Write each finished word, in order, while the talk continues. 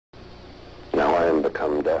am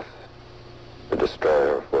become death, the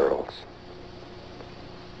destroyer of worlds.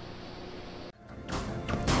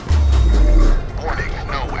 Warning,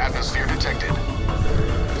 no atmosphere detected.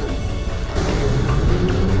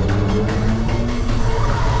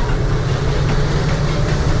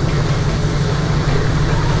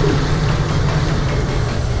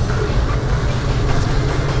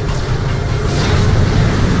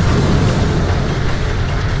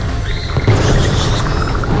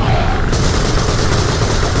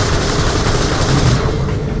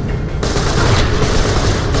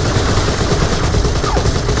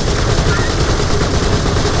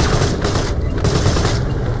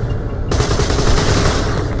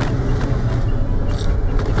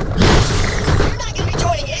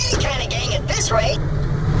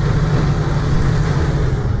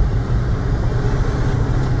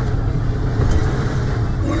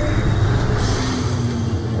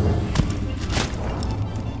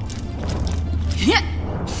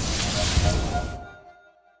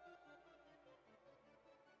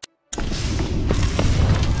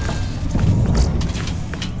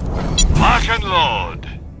 Martian Lord.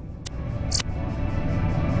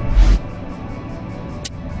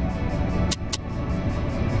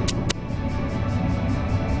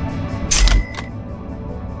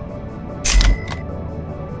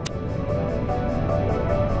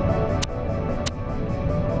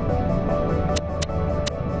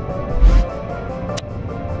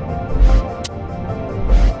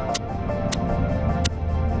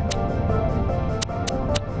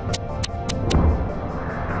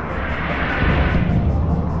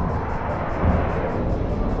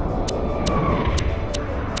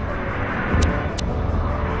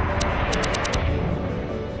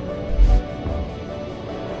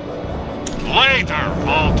 Later,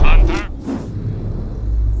 Vault Hunter.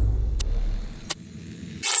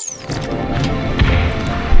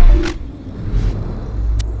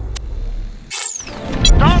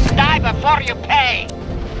 Don't die before you pay!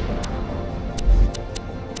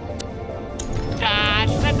 Da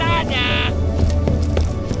Sadania!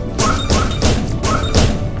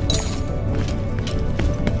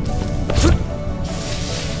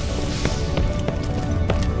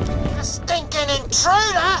 A stinking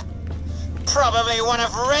intruder! Probably one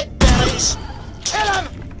of Red Belly's. Kill him!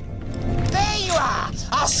 There you are!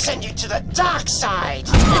 I'll send you to the dark side!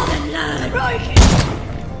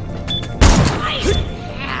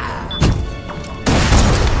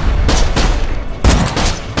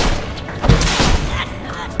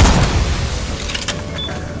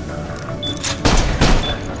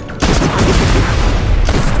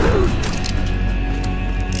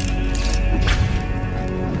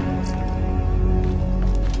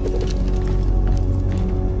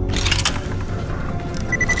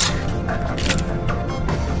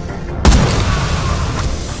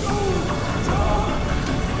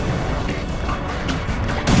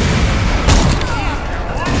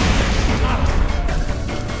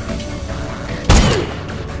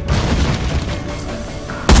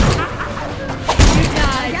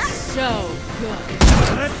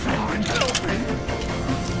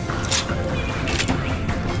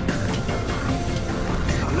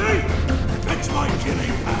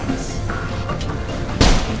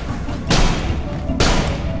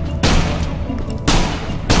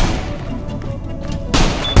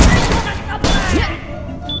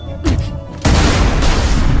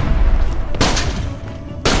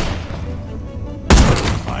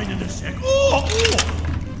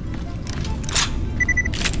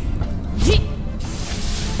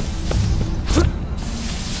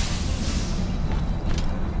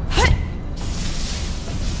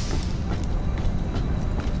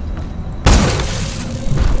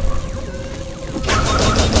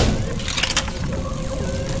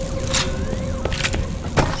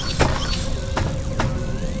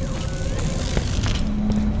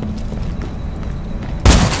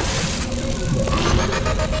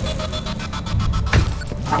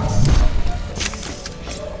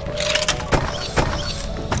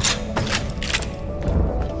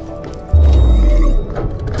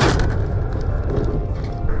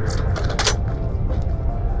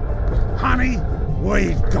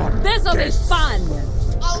 We've got This'll be fun!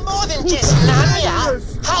 Oh, more than just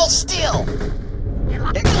Narnia! Hold still!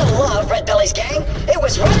 You're gonna love Red Belly's gang. It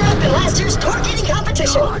was runner-up in last year's cork-eating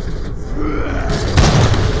competition.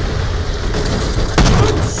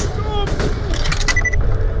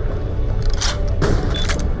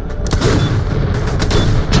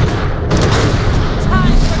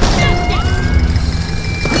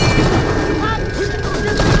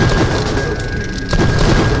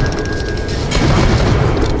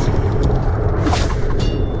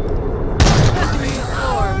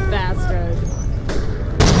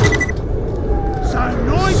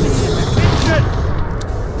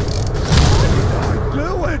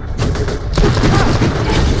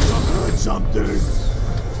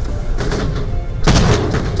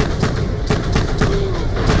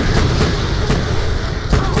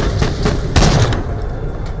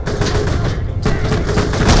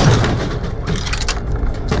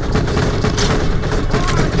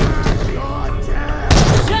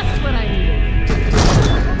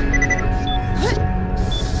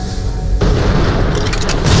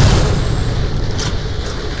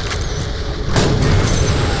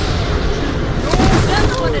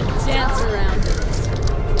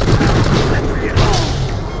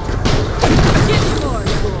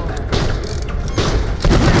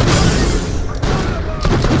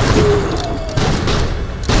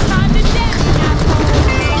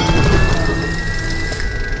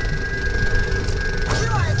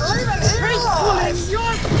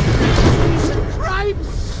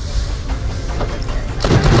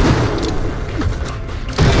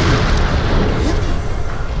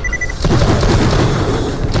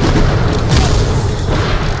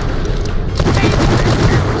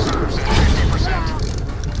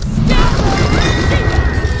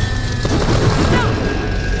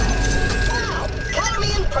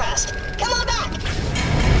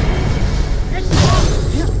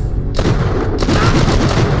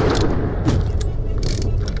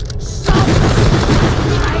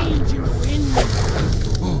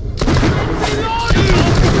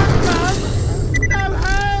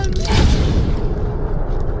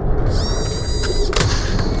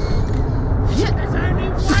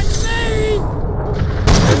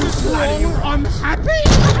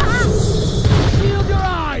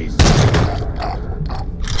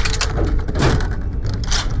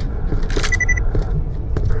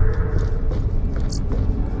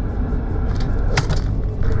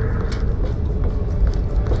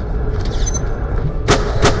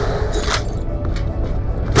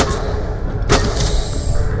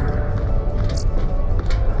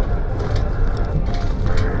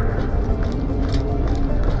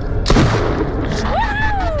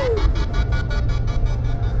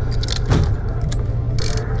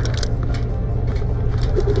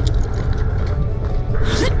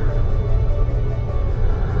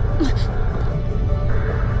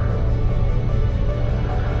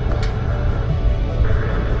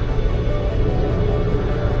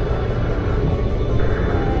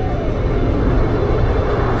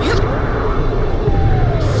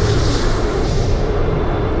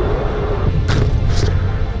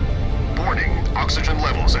 Oxygen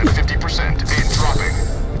levels at 50% and dropping.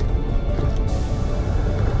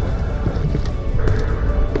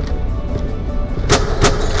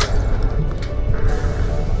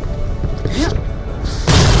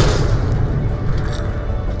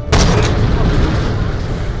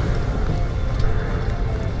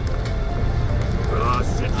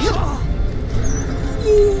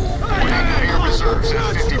 Air reserves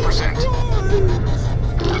at 50%.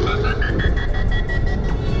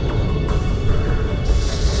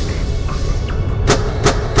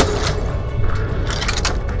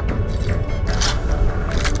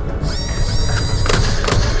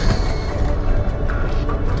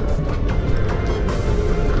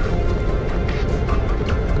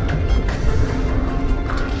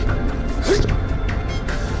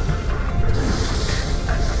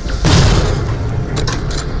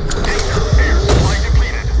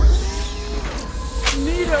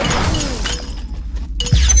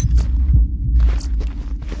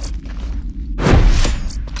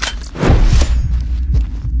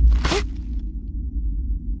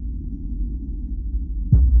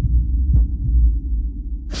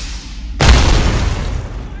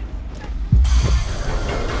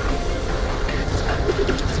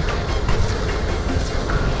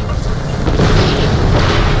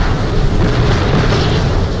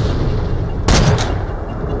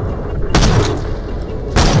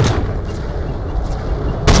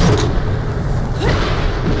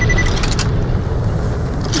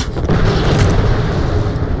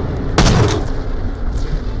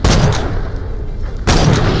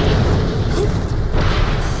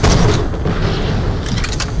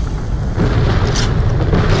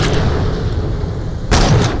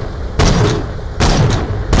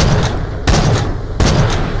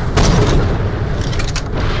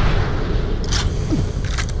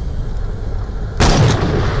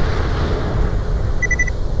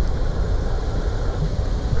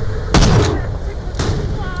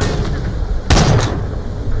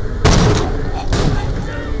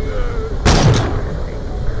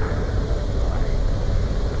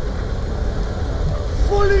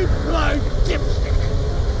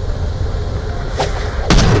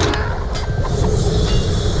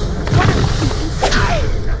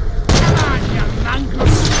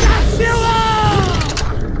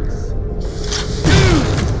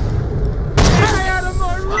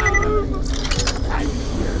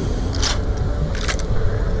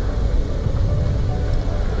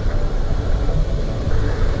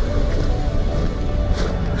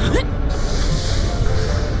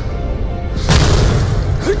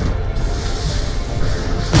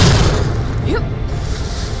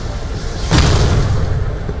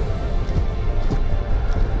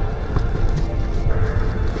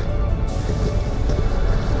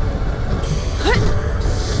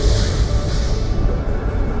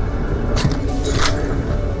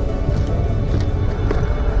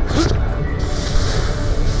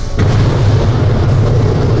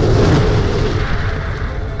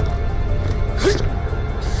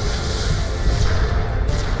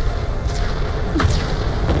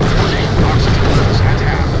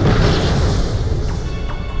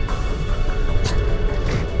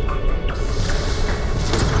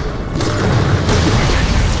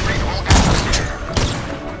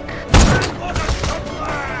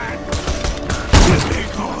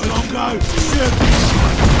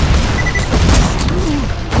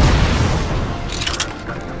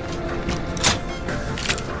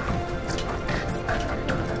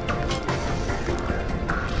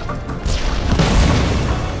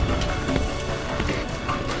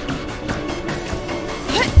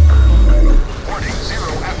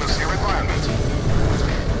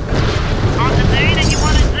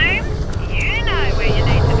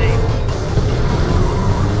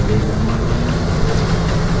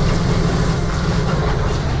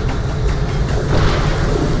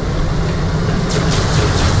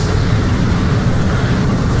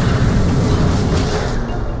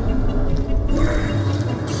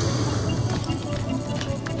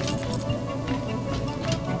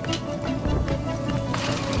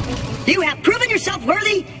 You have proven yourself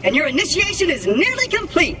worthy, and your initiation is nearly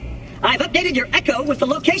complete. I've updated your echo with the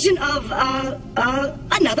location of,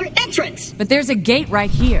 another entrance. But there's a gate right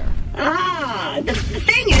here. The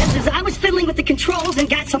thing is I was fiddling with the controls and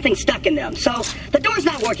got something stuck in them, so the door's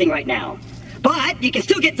not working right now. But you can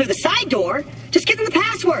still get through the side door. Just give them the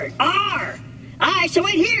password, R. I shall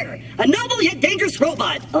wait here, a noble yet dangerous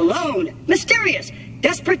robot, alone, mysterious,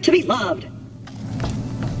 desperate to be loved.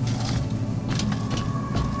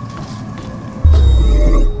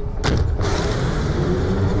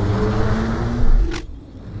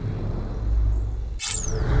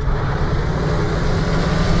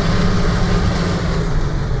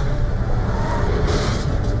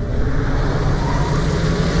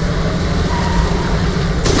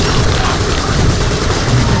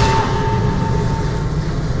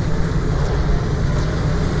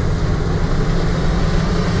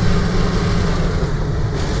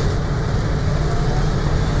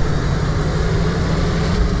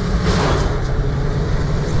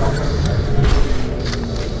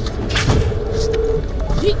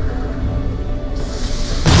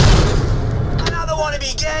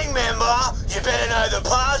 be gang member, you better know the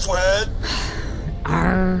password.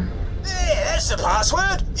 Arr. There, that's the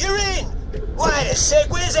password. You're in. Wait a sec,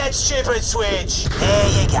 where's that stupid switch? There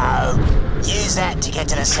you go. Use that to get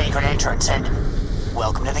to the secret entrance and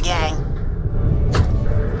welcome to the gang.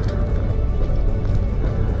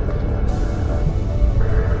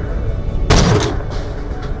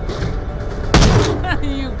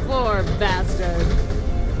 You poor bastard.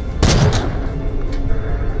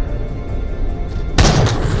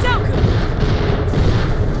 So cool.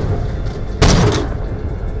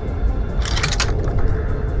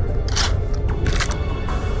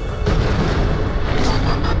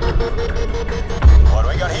 What do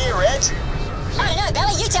we got here, Reg? I don't know,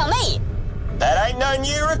 Belly, you tell me. That ain't no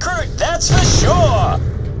new recruit, that's for sure.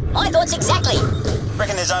 My thoughts exactly.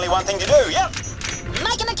 Reckon there's only one thing to do, yep.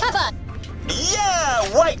 Make him a cuppa.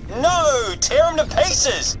 Yeah, wait, no, tear him to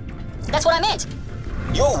pieces. That's what I meant.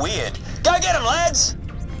 You're weird. Go get him, lads.